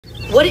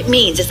What it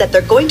means is that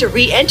they're going to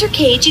re-enter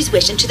KH's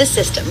wish into the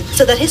system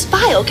so that his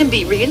file can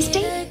be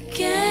reinstated.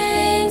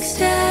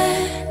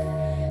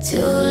 To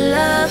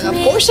love Of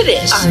course it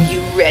is. Are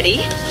you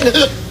ready?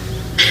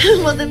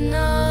 Well, then...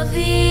 all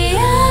the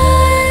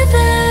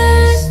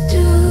others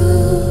do.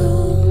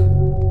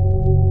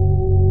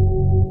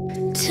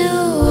 To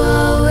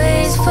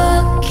always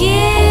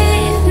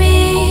forgive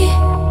me,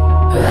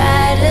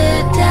 ride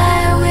or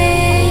die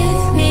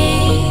with me.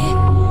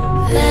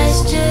 That's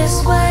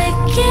just what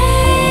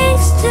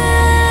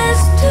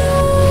gangsters do.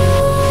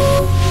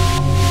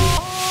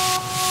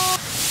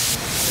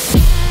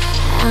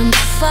 I'm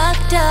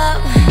fucked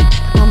up,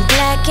 I'm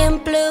black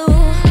and blue.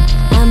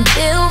 I'm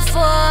built for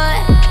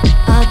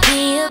all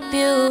the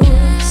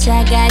abuse.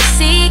 I got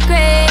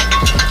secrets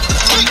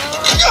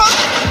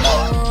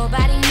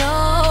nobody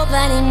knows.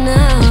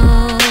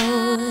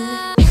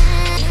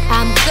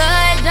 I'm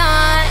good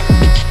on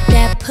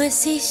that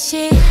pussy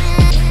shit.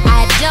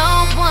 I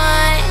don't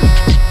want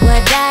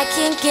what I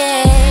can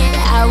get.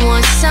 I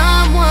want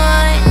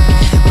someone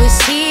with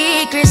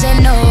secrets that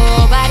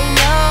nobody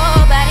knows.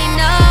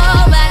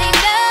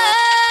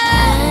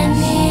 I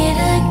need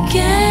a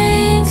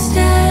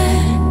gangster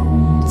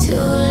to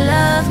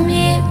love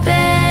me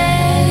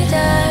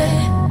better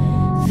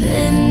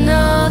than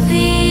all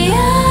the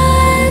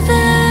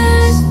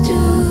others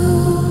do.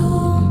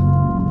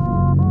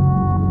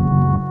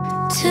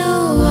 To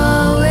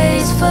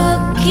always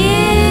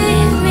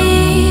forgive me,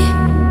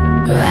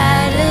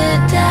 ride or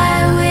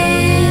die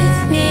with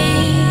me.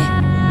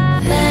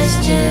 That's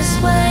just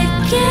what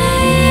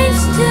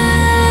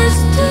gangsters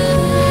do.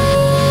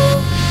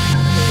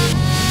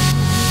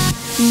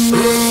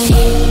 My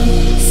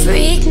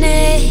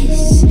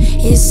freakness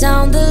is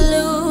on the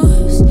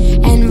loose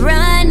and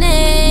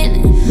running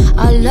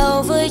all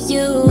over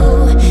you.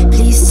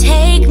 Please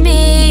take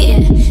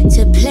me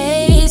to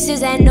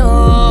places I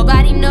know